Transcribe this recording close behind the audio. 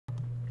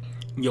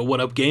Yo,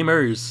 what up,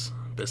 gamers?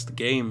 Best of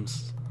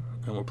games,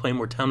 and we're playing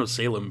more Town of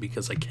Salem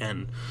because I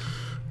can.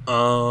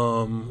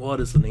 What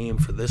is the name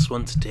for this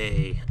one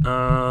today?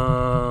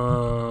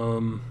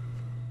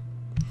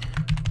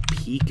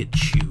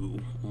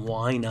 Pikachu.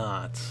 Why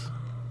not?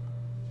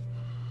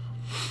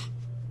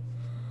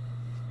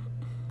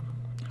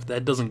 If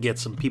that doesn't get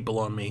some people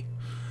on me,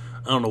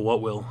 I don't know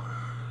what will.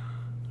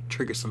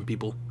 Trigger some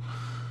people.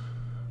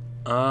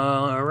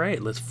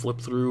 Alright, let's flip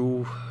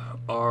through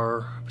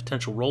our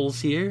potential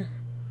roles here.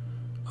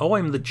 Oh,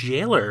 I'm the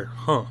jailer.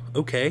 Huh,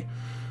 okay.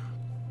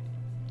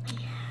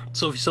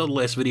 So if you saw the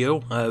last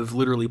video, I've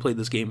literally played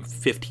this game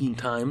 15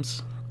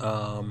 times.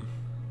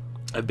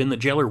 I've been the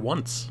jailer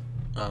once.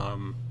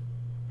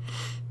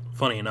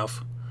 Funny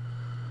enough.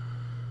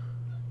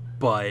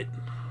 But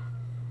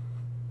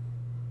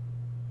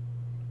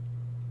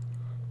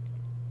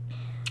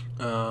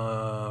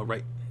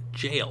right,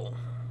 jail.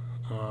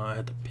 I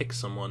had to pick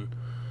someone.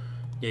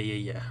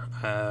 Yeah.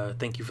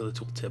 Thank you for the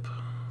tooltip.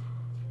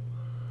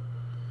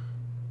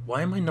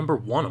 Why am I number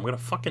 1? I'm gonna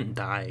fucking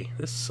die.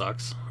 This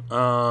sucks.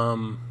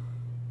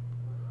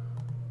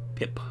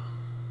 Pip.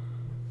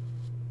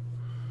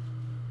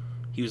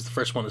 He was the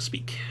first one to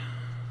speak.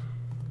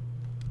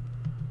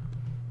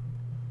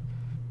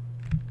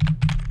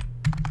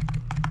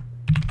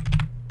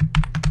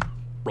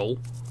 Roll.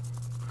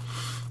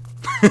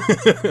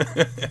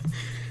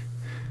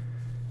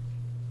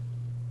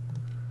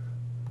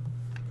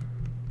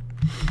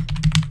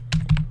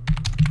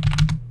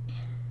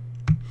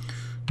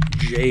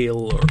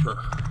 Jailer.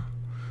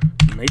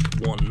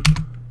 Night 1.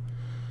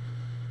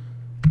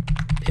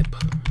 Pip.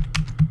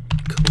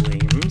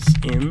 Claims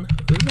in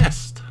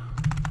vest.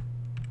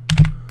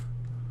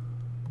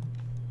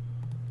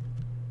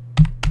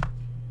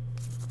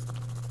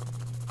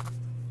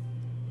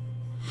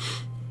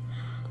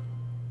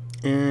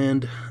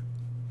 And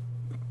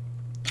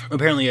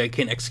apparently I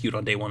can't execute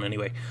on day 1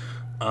 anyway.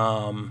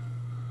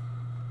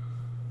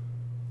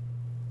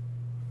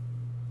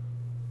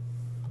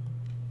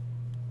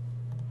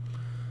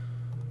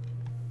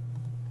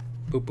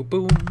 Boom, boom,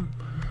 boom.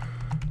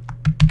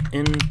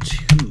 And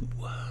 2.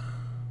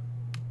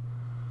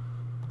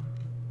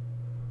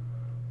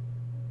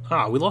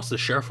 Ah, we lost the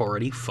sheriff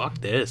already.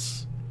 Fuck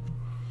this.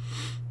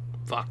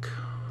 Fuck.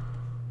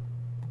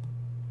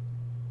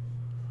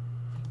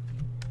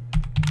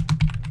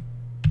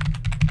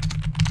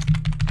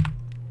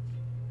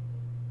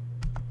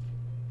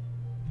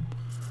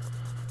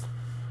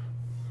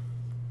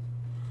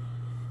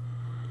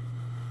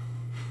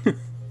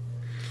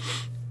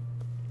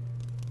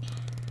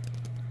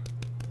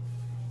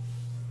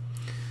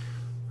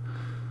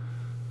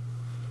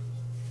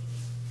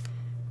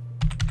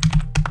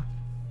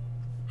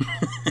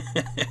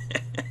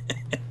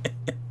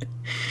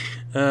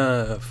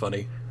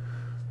 Funny.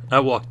 I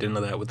walked into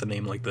that with a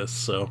name like this,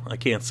 so I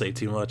can't say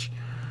too much.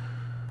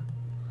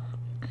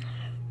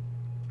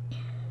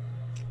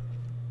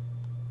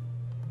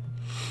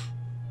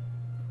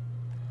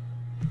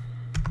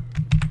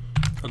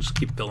 I'll just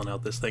keep filling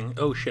out this thing.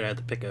 Oh shit, I had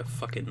to pick a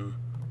fucking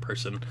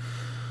person.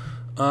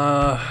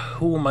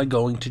 Who am I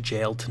going to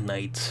jail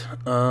tonight?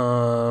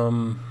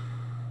 How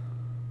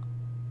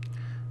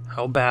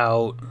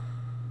about...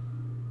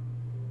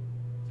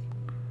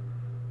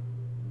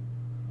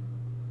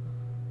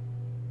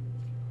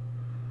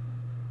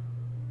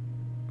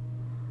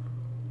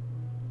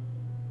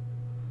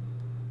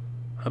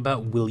 How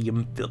about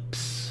William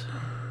Phillips?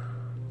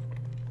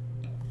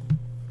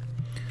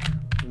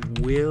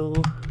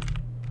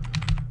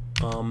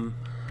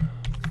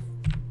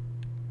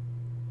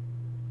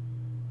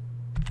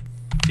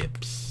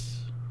 Phipps.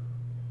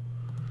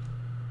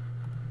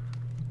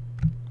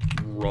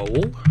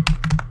 Roll.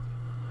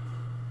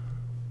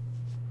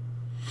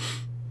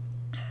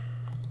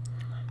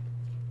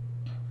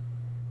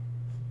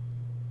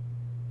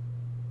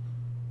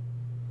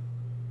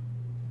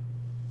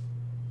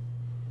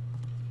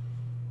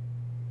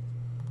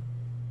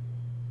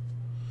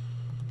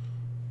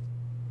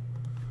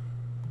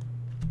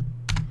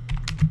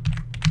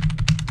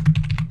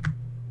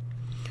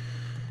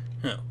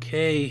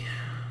 Okay.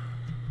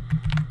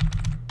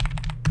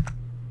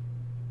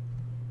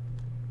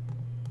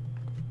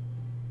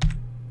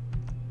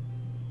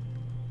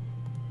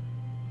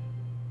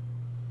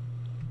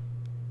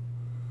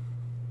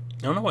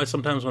 I don't know why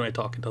sometimes when I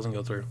talk it doesn't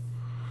go through.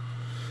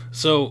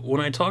 So when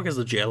I talk as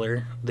the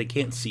jailer, they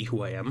can't see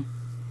who I am,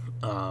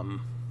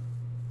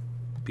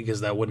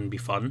 because that wouldn't be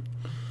fun.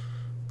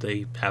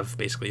 They have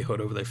basically a hood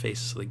over their face,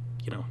 so they,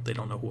 they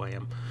don't know who I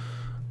am.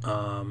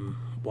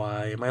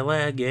 Why am I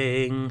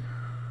lagging?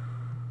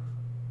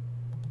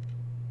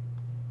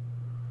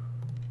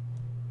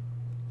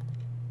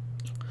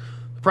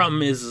 The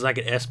problem is I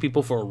could ask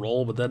people for a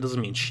role, but that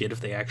doesn't mean shit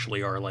if they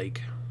actually are,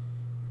 like,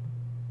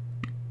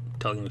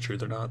 telling the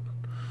truth or not.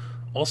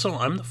 Also,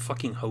 I'm the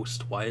fucking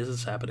host. Why is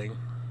this happening?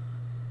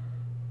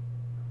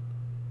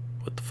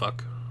 What the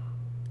fuck?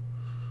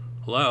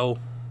 Hello?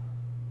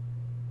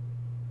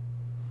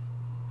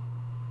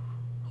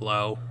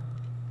 Hello?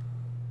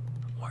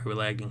 Why are we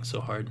lagging so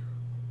hard?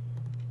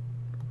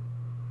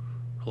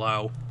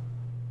 Hello?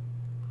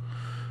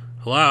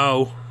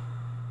 Hello?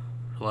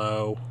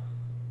 Hello?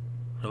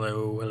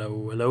 Hello,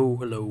 hello, hello,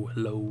 hello,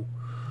 hello.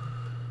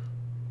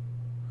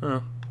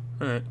 Oh,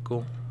 alright,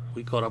 cool.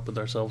 We caught up with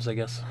ourselves, I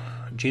guess.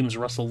 James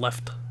Russell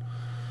left.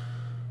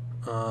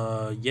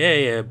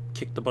 Yeah,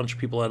 kicked a bunch of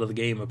people out of the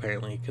game,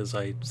 apparently, because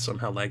I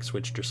somehow lag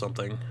switched or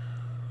something.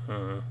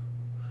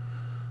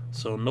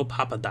 So, no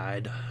papa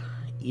died.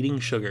 Eating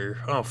sugar.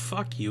 Oh,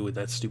 fuck you with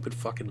that stupid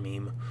fucking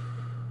meme.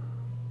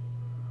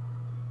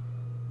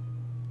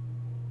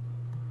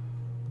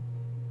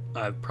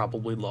 I've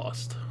probably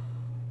lost.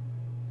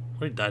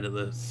 What, he died of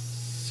the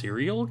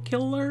serial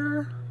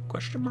killer?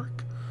 Question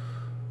mark?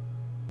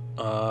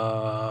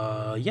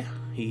 Yeah.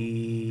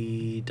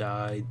 He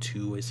died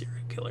to a serial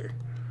killer.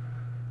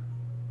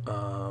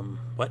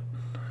 What?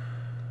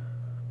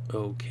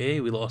 Okay,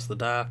 we lost the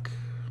doc.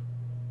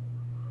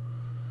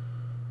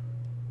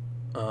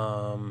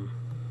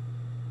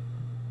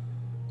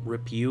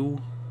 Rip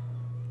you.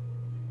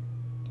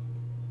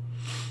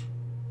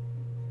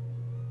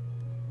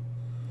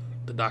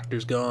 The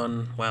doctor's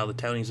gone. Wow, the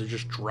townies are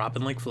just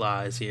dropping like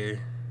flies here.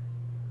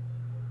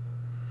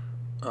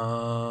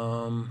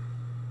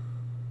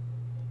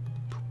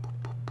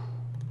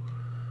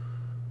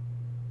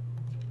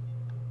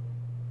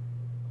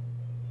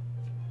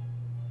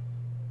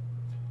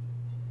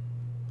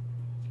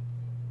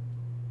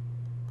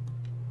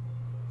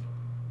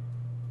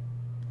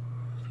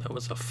 That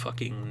was a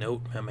fucking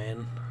note, my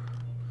man.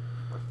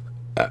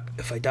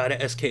 If I died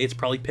at SK, it's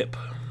probably Pip.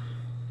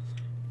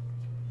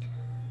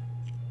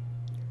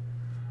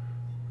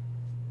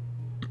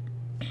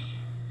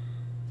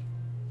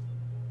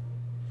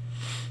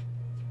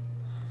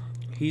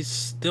 He's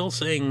still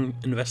saying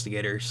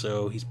investigator,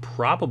 so he's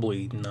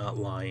probably not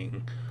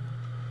lying.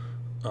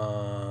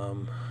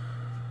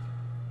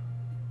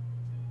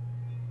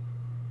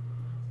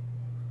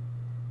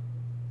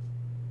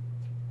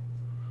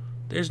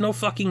 There's no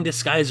fucking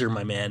disguiser,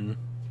 my man.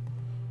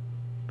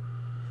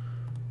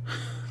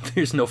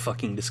 There's no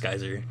fucking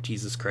disguiser.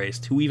 Jesus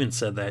Christ. Who even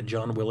said that?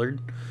 John Willard?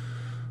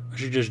 I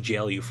should just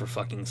jail you for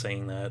fucking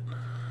saying that.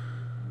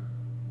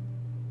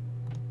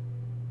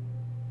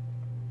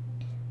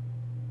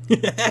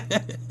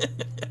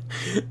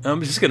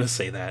 I'm just gonna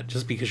say that,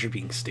 just because you're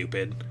being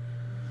stupid.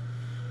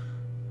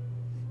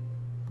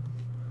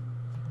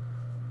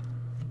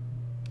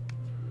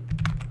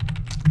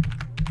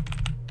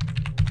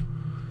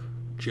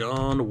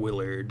 John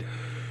Willard.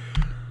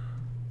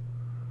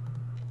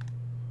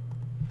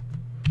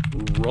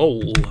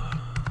 Roll.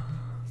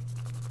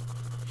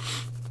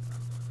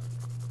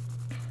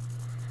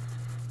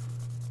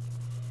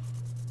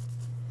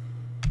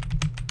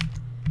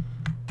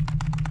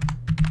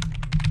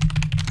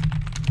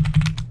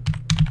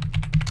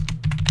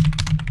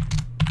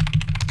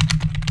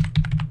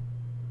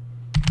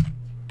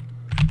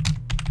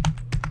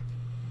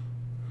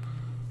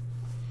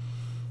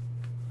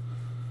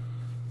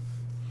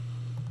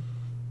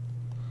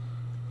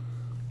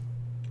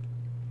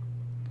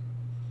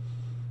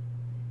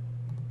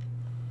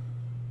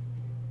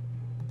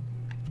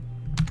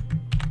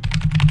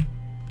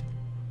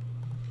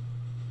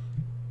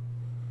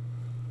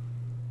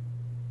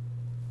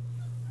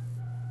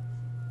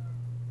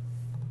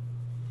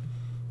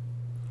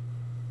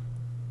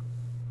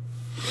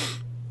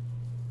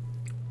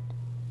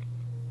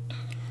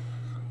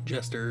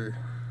 Jester.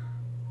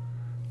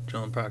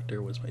 John Proctor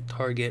was my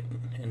target,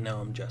 and now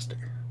I'm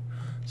Jester.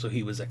 So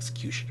he was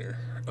executioner.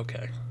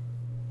 Okay.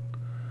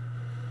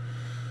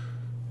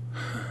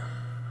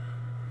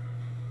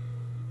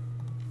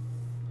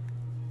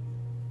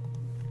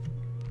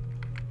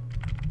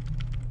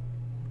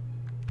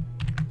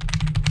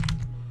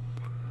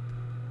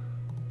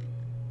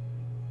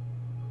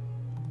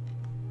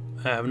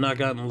 I have not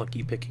gotten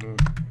lucky picking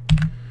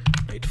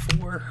night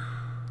 4.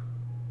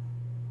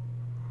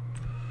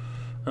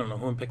 I don't know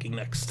who I'm picking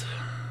next.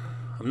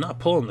 I'm not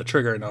pulling the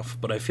trigger enough,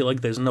 but I feel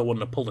like there's no one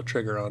to pull the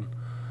trigger on.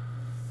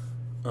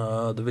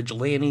 The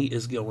vigilante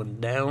is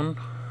going down.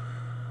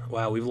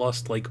 Wow, we've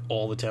lost like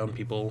all the town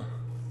people.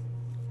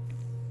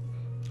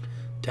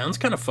 Town's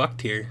kind of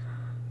fucked here.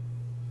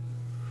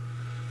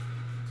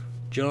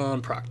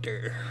 John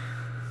Proctor.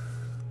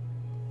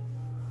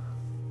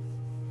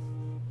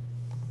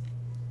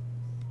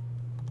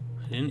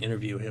 I didn't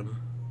interview him.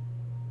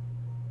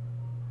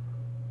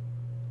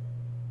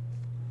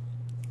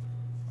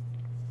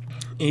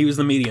 He was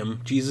the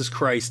medium. Jesus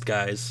Christ,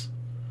 guys.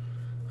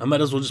 I might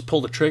as well just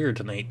pull the trigger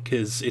tonight,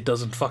 because it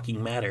doesn't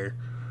fucking matter.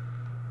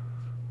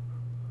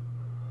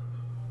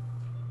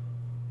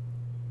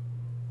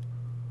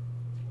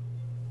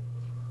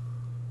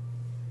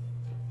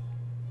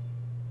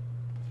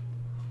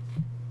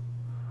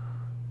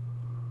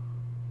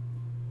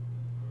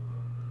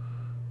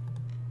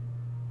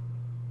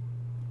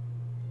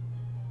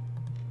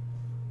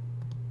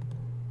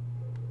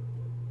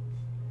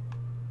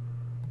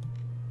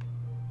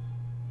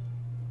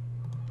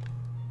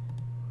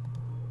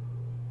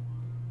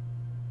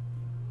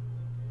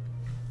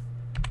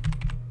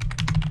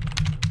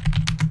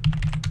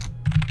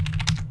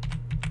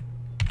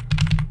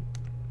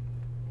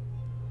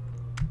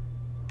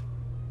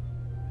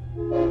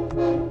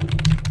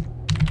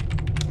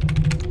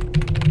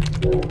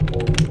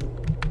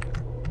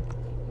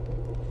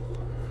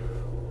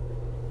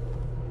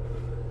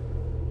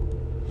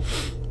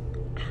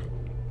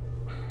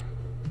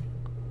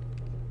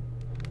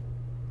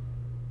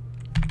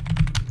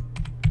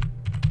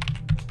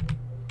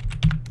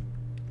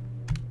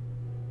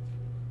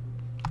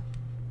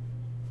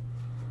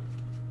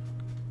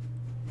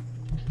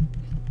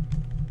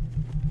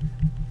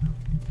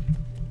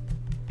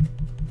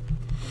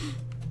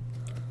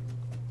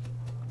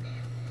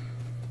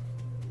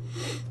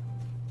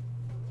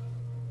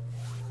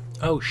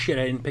 Oh shit,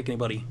 I didn't pick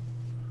anybody.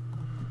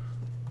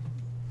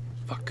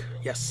 Fuck,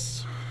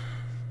 yes.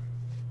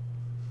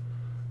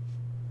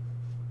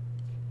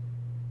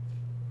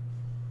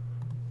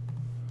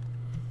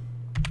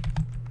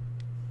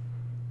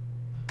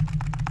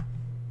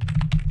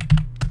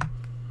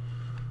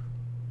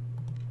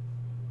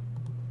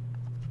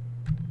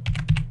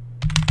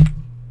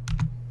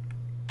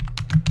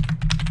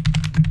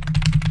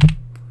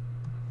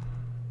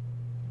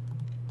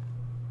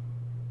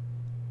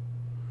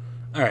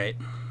 Alright,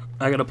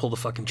 I gotta pull the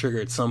fucking trigger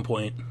at some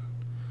point.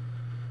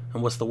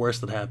 And what's the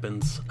worst that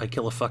happens? I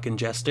kill a fucking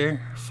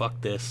jester?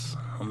 Fuck this.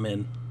 I'm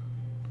in.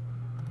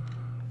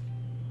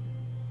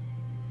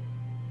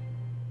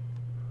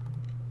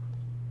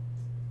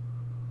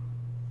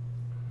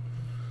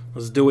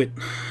 Let's do it.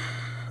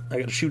 I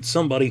gotta shoot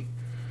somebody.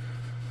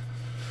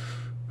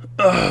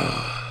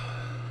 Ugh.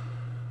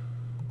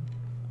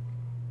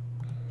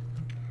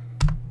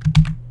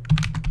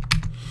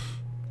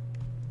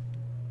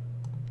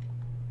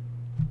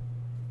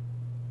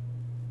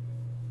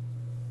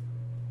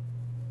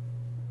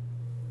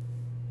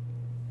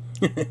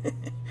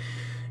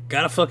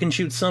 Gotta fucking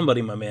shoot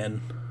somebody, my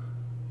man.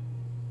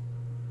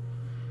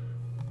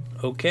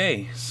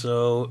 Okay,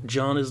 so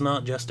John is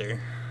not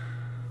Jester.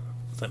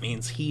 That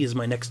means he is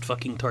my next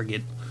fucking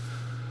target.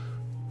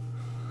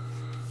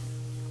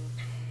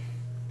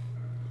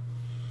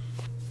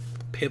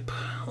 Pip,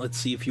 let's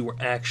see if you were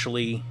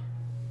actually...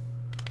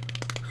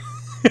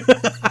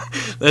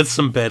 That's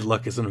some bad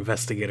luck as an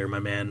investigator, my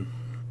man.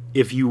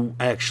 If you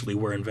actually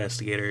were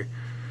investigator.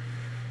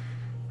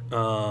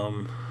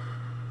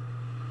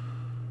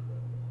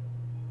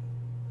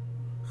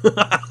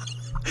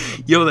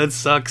 Yo, that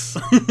sucks.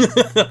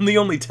 I'm the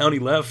only townie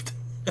left.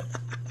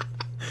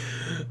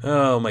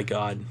 Oh my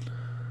god.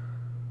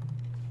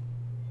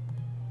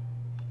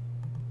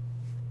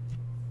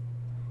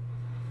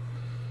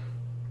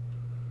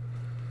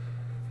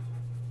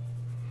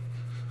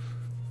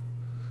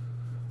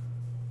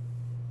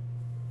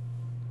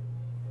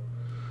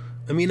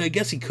 I mean, I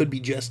guess he could be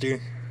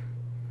Jester.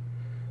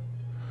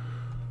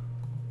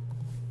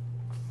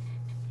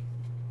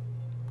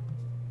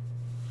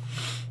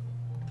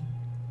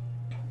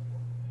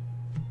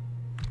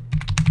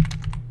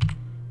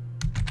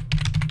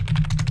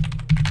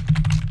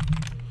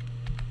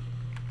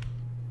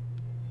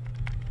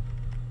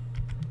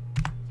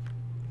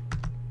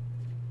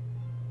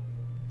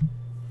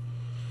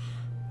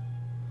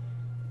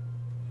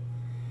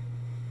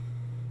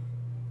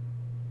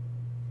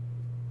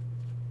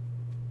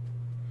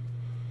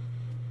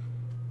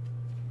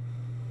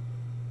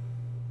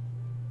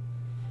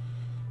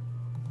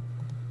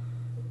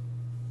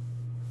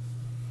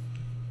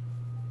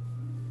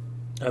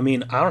 I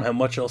mean, I don't have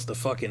much else to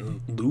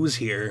fucking lose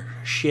here.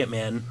 Shit,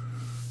 man.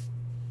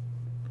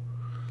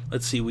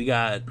 Let's see, we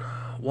got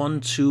 1,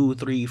 2,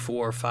 3,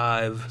 4,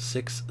 5,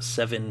 6,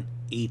 7,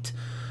 8,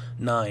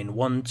 9.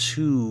 1,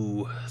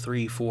 2,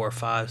 3, 4,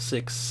 5,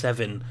 6,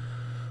 7.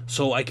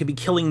 So I could be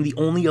killing the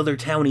only other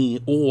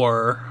townie,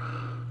 or...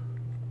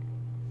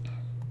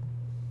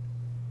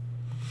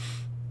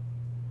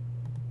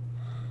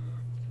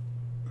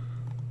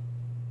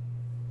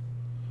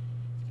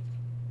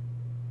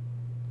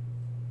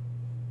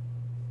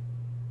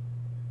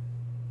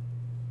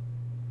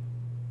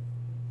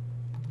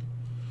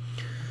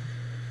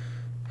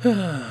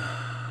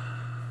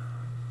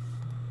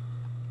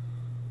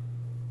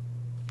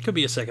 Could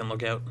be a second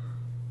lookout.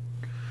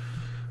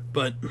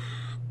 But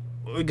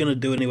we're gonna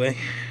do it anyway,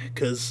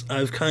 because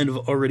I've kind of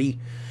already...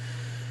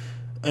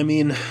 I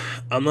mean,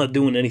 I'm not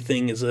doing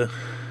anything as a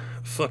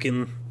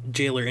fucking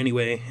jailer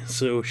anyway,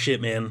 so shit,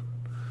 man.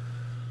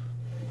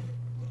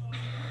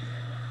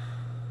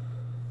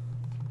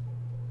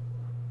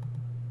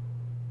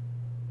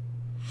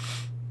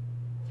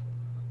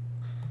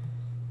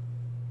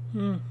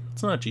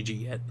 It's not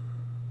GG yet.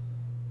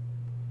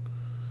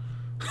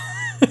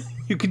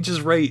 You can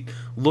just write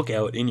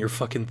lookout in your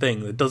fucking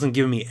thing. That doesn't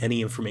give me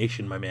any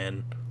information, my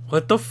man.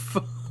 What the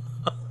fuck?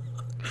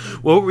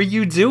 What were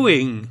you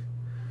doing?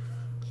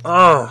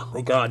 Oh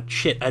my god,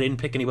 shit, I didn't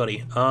pick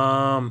anybody.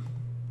 Yeah,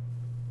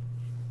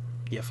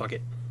 fuck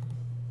it.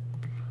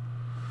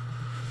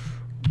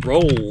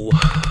 Roll.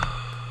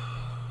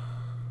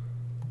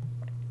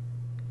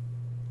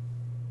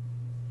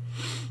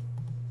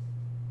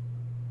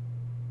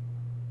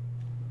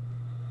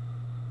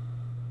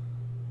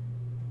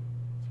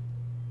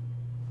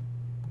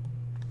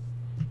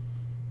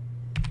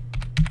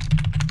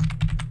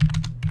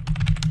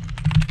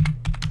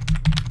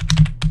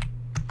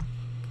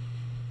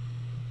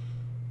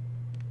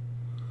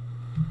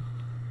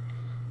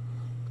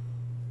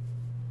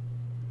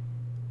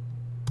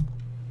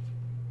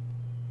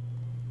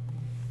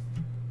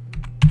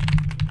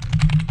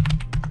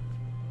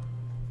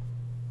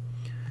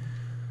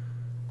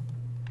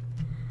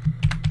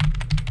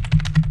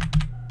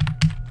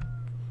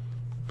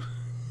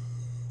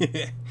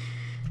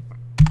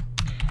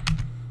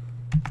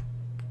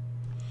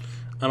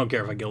 I don't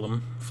care if I killed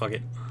him. Fuck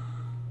it.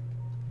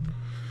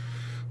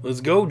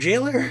 Let's go,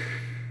 jailer.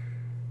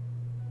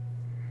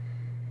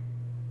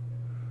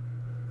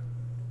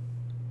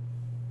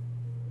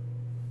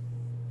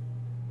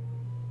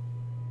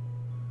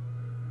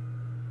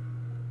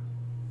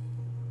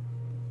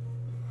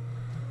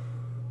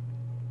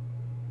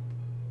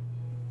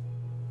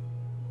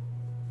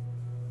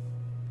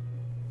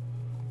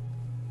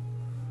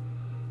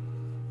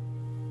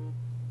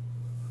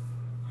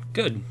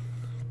 Good.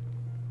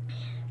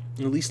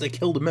 At least I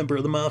killed a member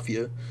of the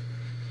Mafia.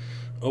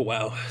 Oh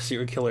wow,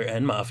 serial killer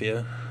and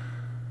Mafia.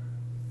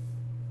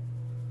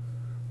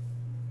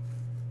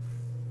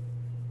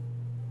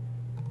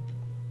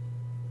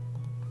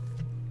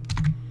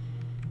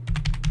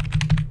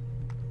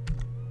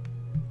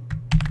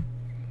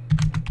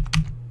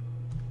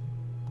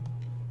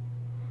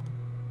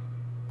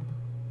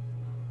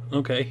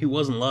 Okay, he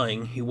wasn't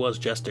lying. He was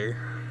Jester.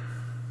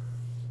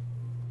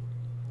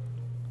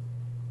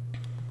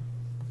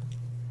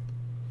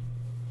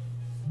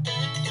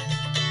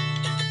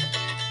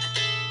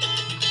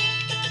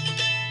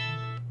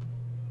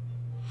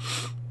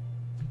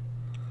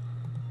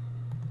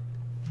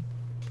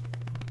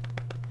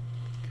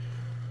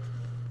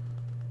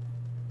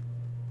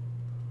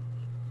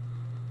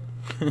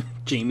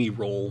 Jamie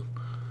roll.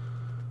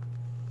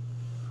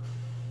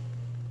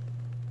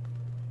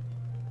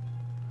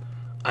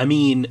 I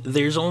mean,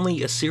 there's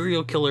only a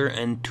serial killer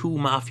and 2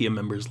 Mafia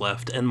members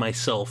left, and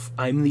myself.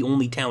 I'm the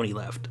only townie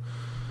left.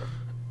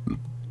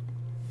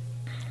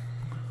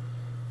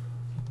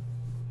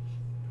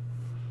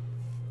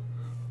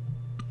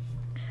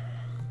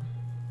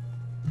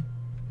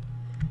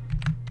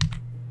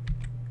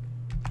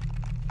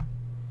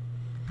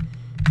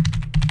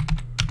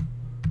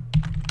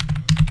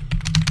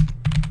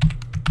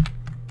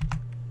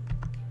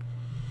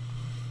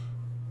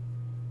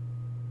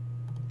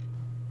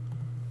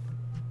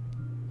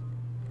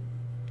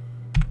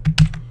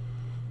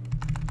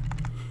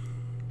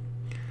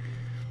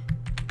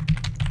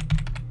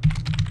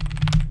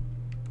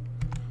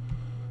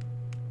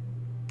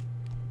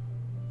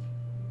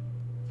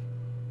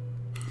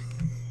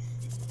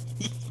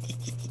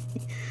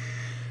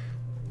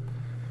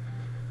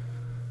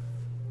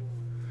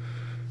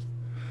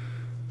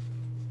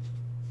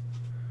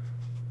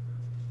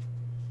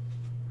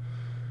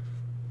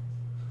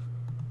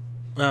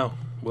 Oh,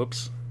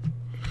 whoops.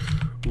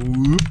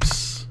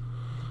 Whoops.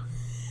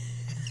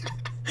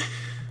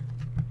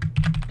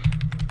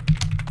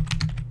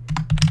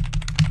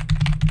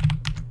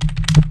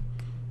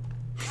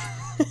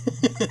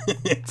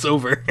 It's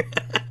over.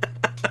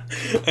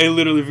 I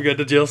literally forgot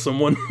to jail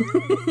someone.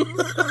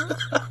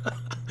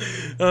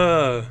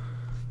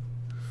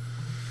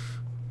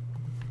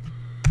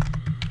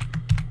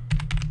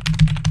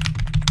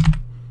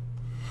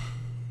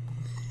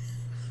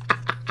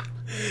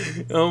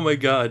 Oh my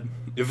god.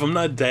 If I'm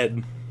not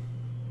dead.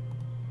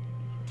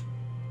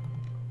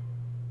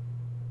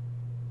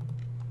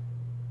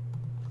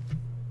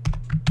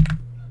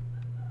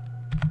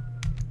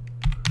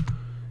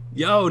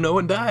 Yo, no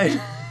one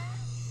died.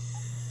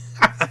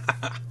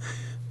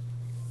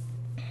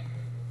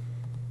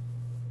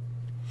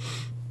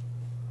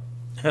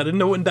 How did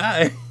no one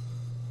die?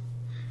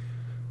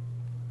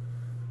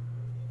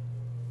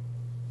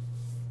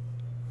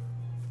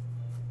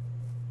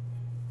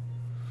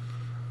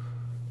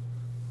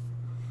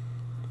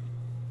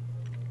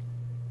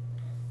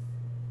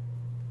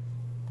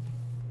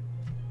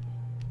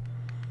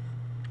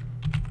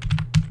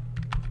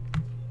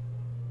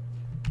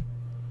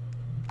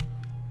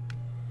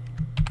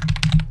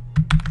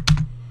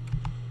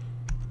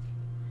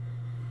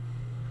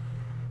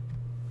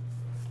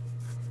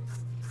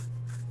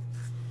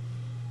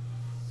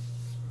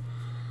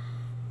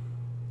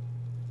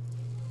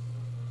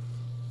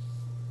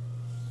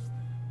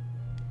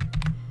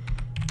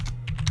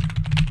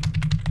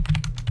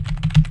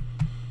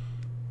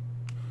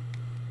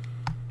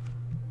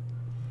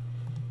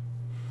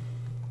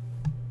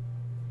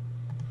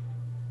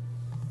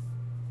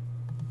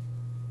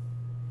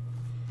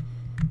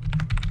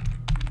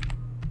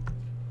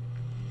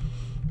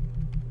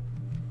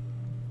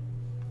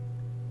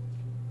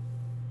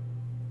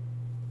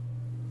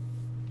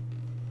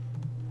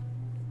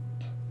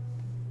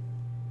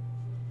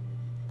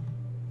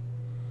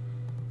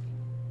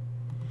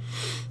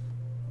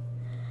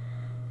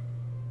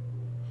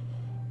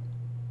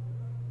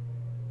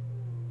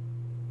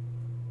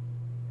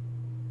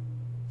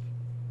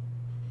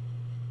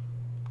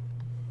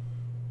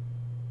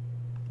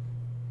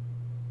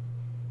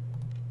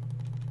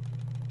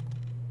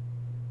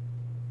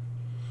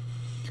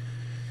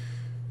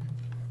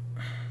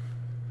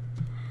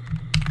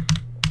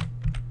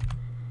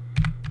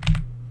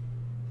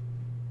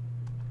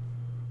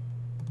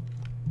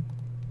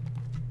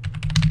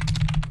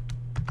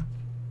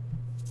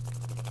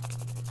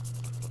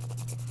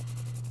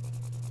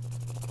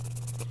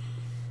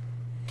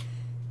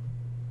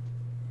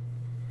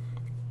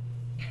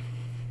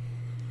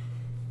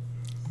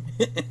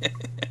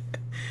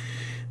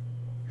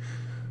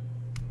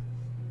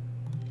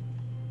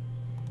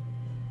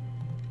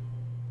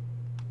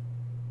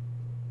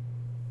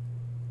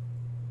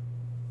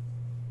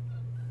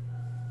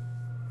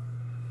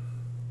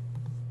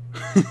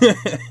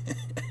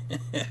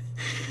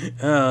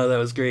 Oh, that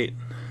was great.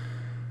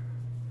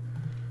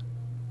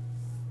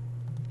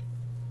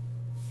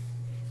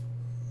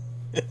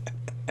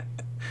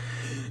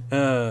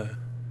 uh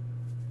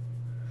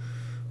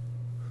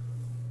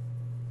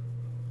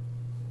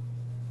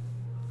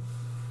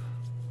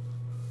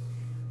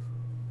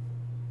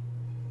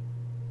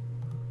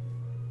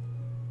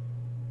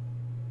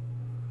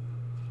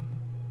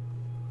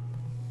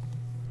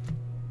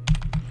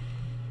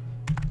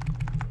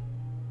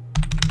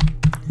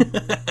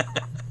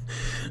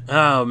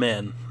Oh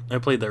man, I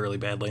played that really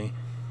badly.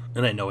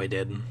 And I know I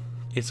did.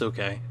 It's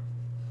okay.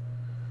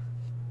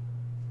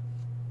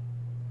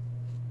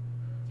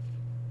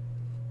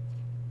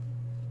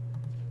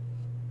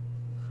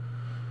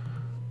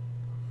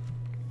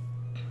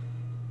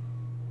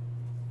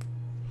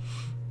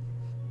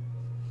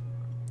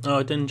 Oh,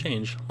 it didn't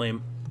change.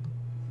 Lame.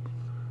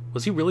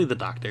 Was he really the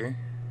doctor?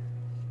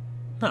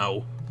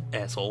 No,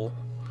 asshole.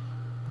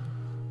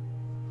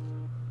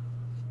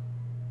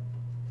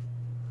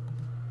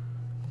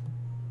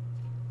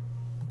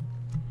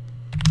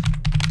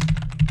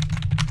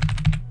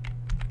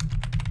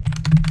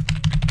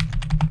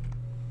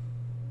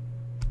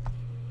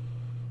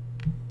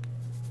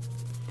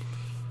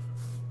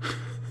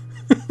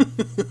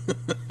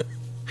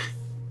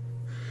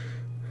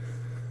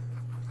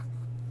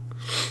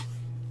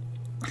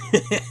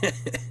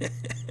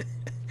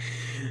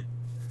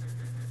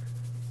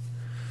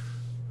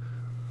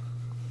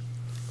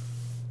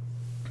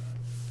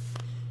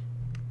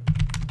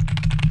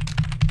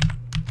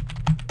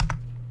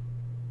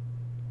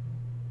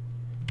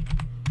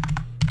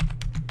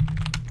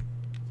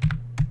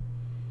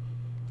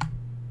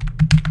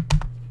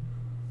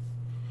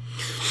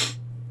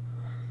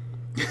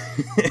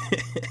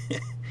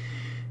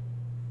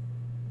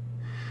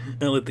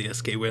 I'll let the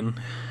SK win.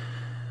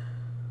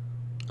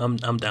 I'm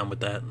down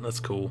with that. That's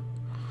cool.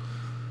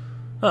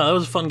 Oh, that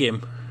was a fun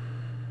game.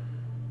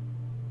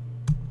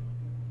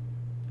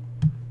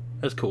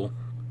 That's cool.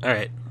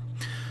 Alright.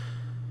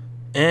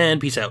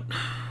 And peace out.